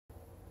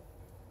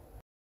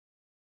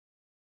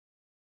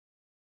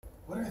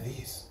What are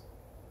these?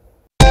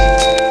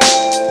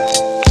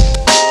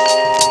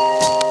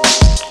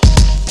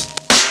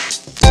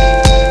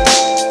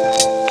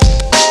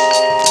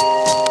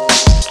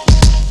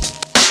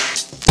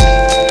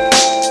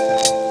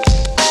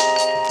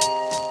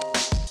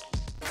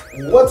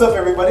 What's up,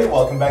 everybody?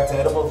 Welcome back to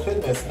Edible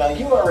Fitness. Now,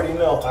 you already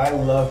know I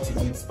love to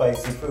eat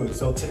spicy food,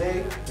 so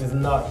today is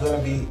not going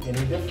to be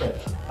any different.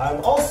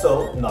 I'm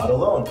also not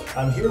alone.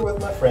 I'm here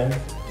with my friend,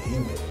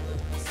 David.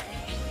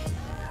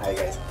 Hi,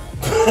 guys.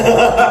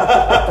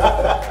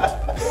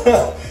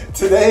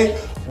 Today,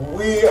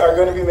 we are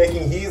going to be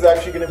he's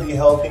actually going to be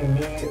helping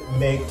me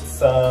make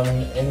some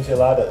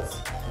enchiladas.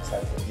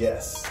 Exactly.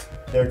 Yes,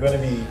 they're going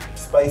to be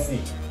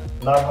spicy,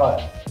 not hot.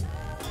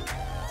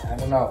 I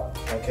don't know.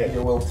 Okay.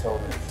 You will tell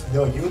me.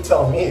 No, you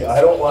tell me.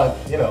 I don't want,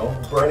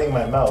 burning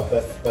my mouth.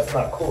 That's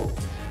not cool.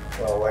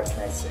 Well, what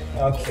can I say?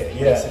 Okay,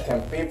 yeah.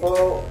 Mexican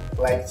people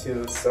like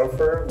to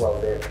suffer while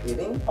they're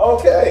eating.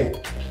 Okay.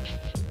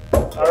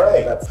 All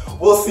right.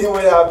 We'll see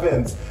what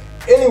happens.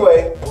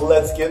 Anyway,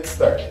 let's get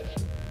started.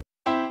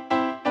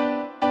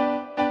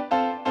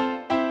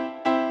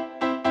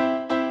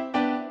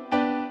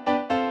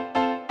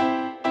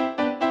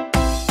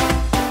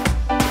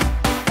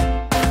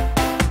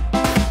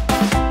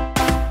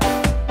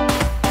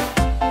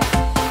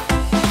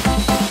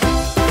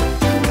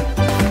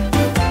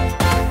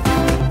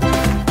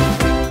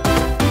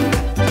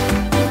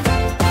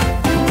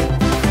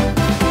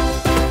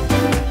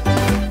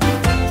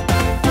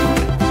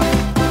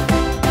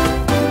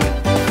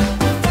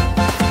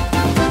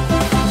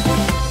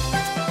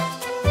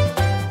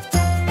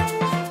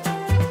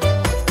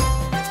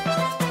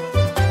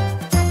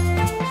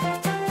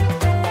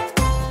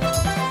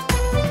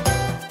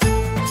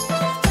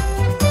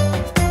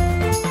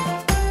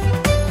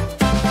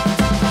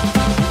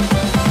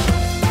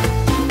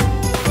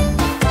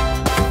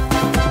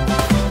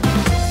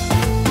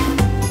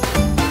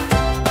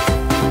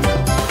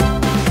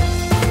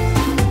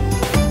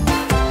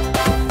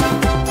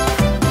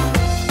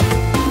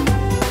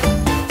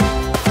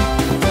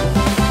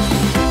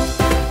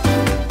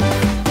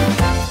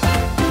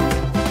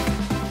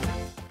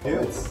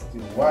 Let's do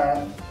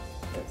one.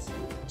 Let's do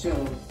two.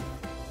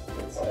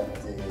 Let's add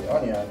the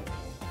onion.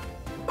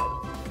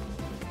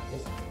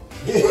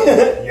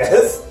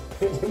 Yes.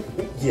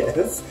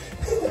 Yes.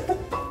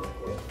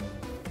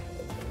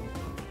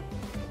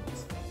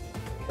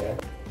 Okay.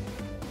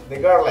 The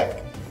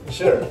garlic.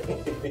 Sure.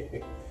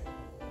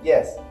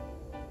 Yes.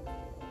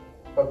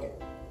 Okay.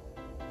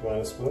 You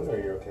want a spoon or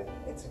you're okay?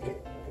 It's okay.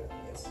 Okay.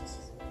 Yes.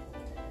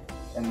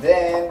 And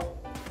then,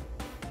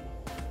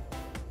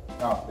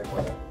 the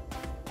water.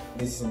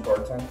 This is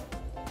important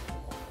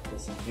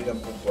because if you don't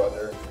put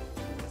water,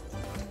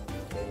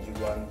 then you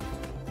won't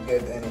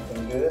get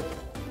anything good.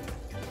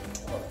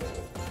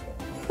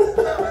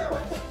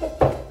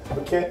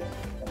 Okay.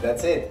 And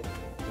that's it.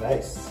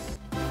 Nice.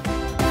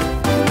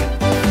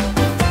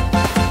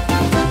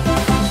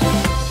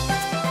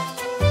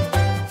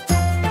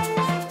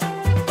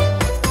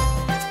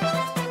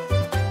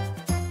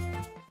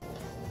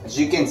 As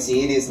you can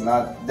see, it is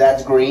not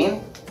that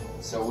green,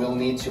 so we'll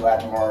need to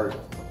add more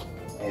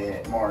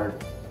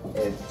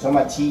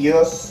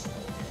tomatillos.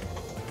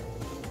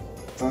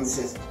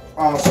 Entonces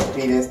vamos a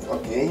pedir esto,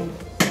 okay.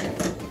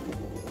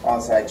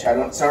 Vamos a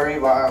echar sorry,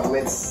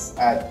 let's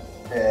add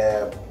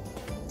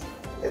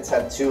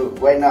two.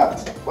 Why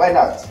not? Why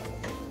not?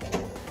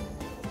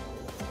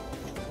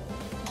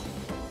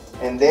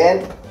 And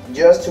then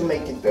just to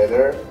make it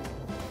better,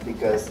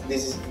 because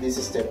this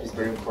step is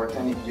very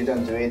important. If you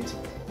don't do it,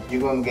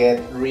 you're gonna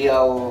get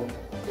real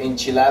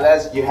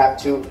enchiladas. You have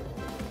to,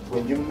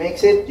 when you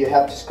mix it, you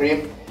have to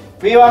scream,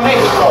 "Viva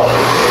Mexico!"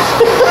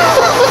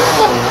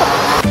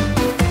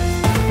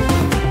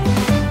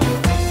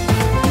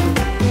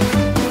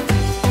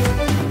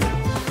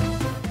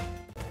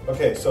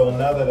 Okay, so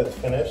now that it's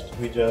finished,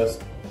 we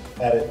just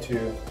add it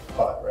to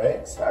pot, right?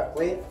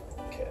 Exactly.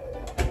 Okay.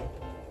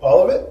 All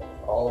of it?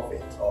 All of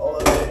it. All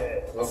of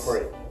it. Go for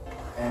it.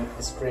 And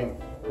scream,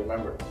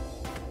 remember.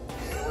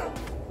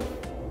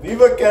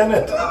 Viva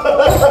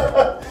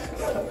Canada!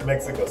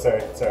 Mexico,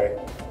 sorry.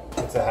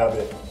 It's a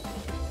habit.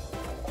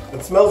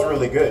 It smells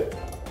really good.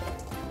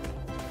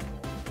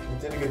 You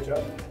did a good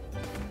job.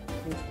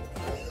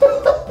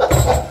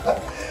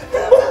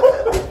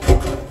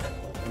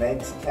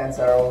 Mexicans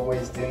are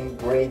always doing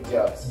great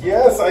jobs.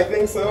 Yes, I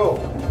think so.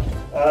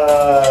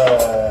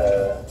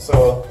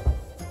 So,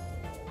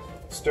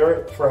 stir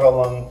it for how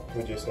long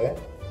would you say?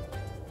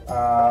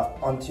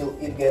 Until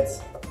it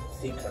gets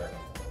thicker.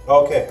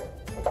 Okay.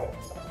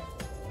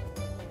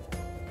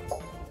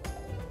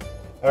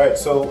 Alright,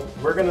 so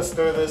we're gonna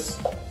stir this,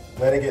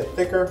 let it get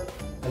thicker,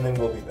 and then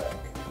we'll be back.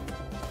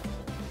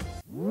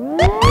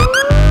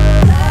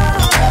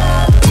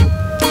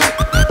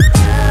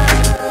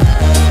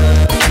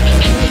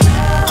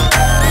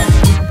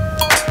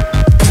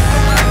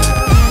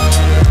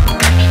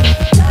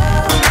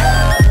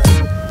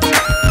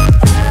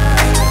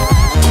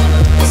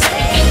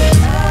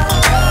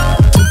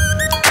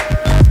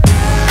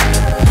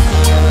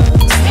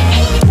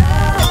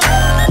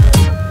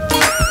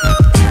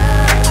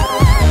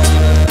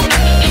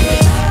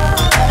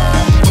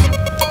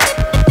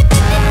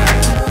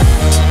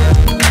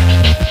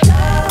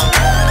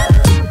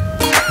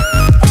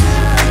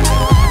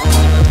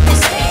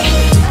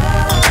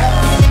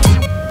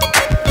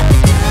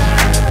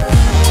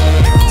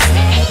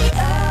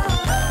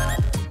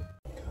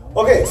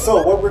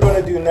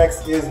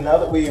 next is, now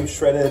that we've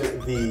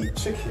shredded the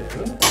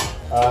chicken,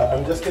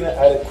 I'm just gonna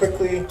add it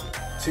quickly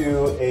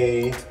to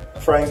a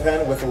frying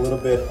pan with a little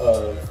bit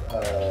of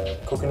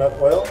coconut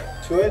oil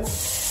to it.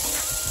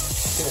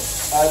 Just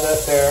gonna add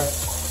that there.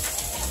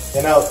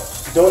 And now,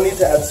 you don't need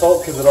to add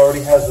salt because it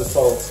already has the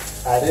salt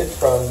added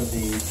from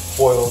the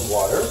boiled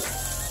water.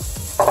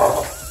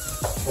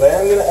 But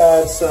I am gonna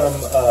add some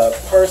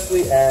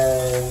parsley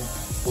and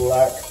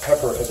black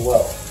pepper as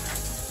well.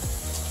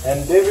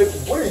 And David,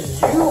 what are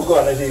you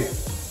gonna do?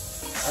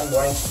 I'm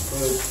going to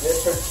put the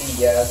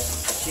tortillas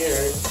here.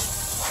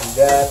 And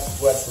that,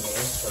 what's the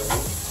name, sorry?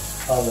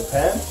 On the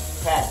pan?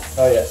 Pan.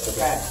 Oh yes, the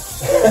Pan.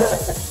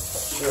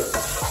 Sure.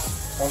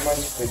 I'm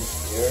going to put it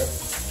here.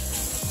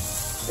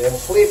 Then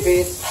flip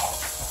it.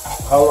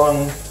 How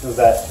long does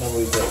that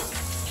normally take?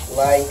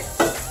 Like,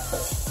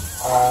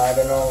 I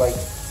don't know, like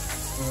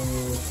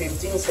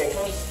 15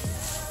 seconds.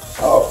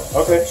 Oh,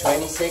 okay.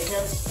 20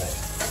 seconds.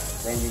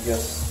 Nice. Then you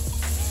just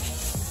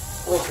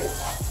flip it.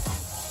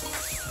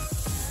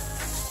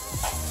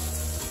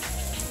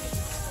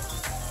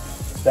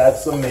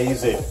 That's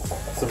amazing.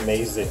 That's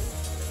amazing.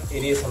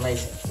 It is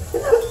amazing.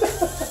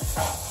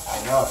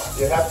 I know.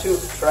 You have to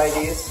try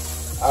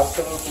this.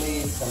 Absolutely,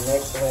 it's an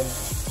excellent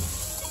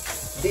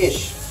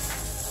dish.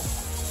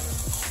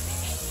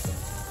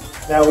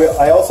 Now,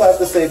 I also have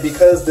to say,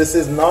 because this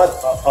is not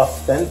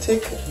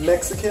authentic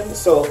Mexican,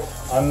 so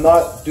I'm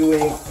not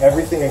doing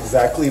everything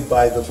exactly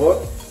by the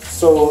book.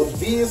 So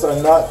these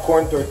are not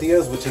corn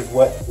tortillas, which is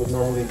what would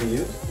normally be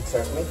used.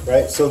 Exactly.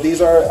 Right? So these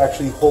are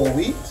actually whole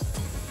wheat,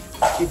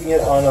 keeping it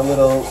on a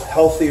little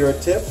healthier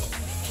tip.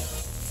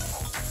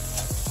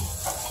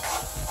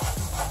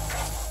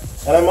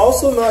 And I'm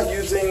also not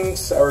using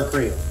sour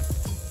cream.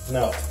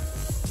 No.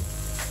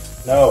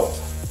 No.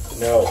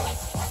 No.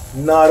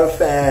 Not a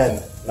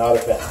fan. Not a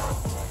fan.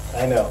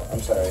 I know.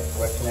 I'm sorry.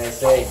 What can I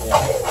say?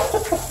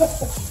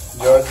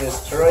 Yeah. You're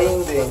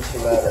destroying the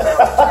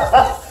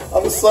enchilada.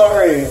 I'm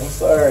sorry. I'm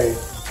sorry.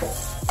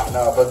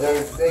 No, but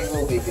they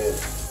will be good.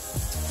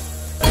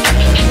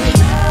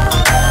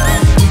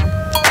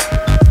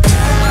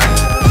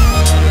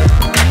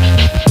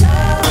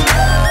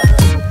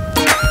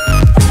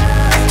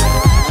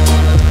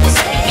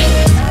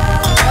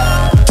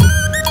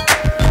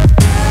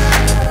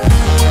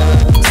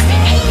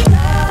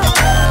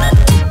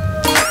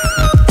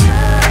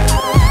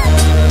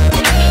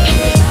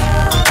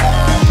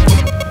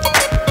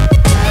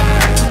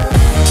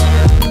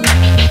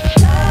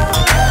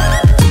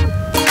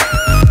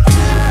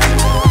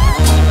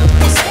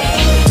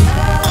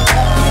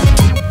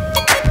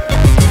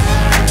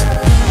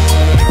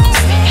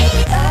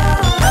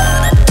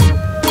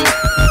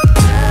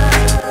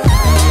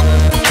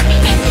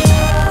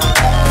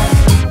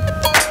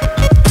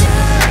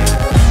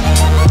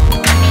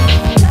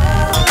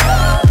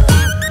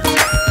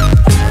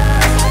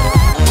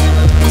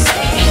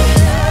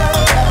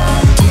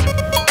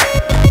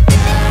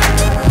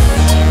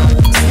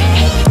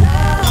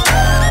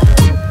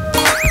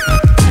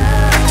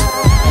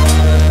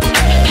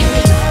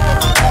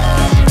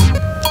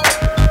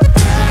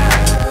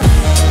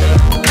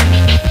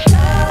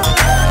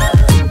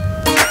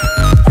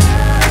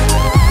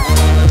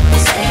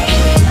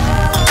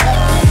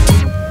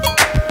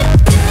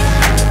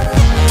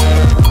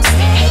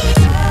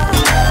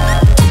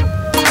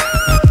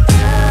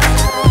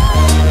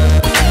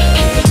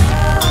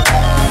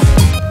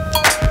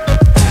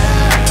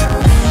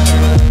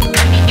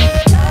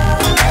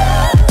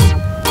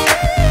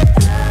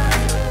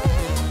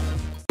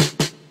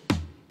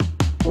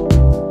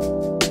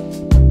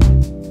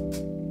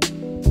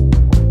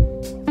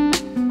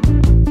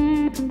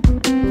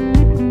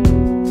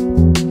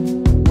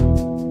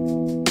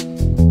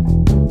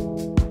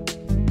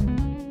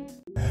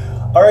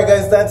 Alright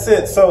guys, that's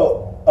it.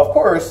 So, of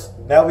course,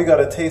 now we got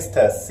a taste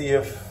test. See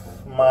if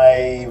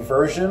my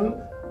version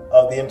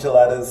of the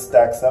enchiladas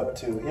stacks up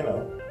to, you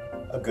know,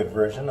 a good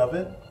version of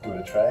it. Give it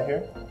a try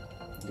here.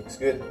 Looks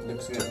good.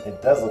 Looks good.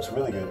 It does, looks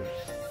really good.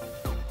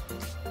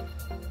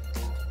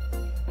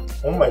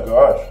 Oh my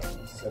gosh.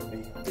 It's a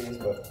big piece,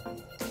 but...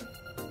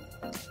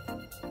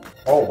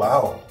 Oh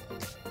wow.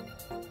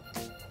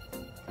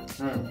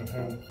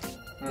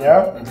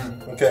 Yeah?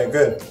 Okay,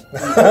 good.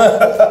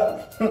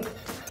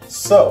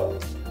 So,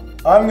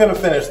 I'm gonna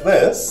finish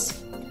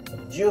this.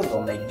 You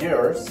go make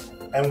yours.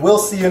 And we'll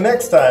see you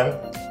next time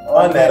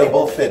on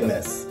Edible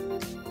Fitness.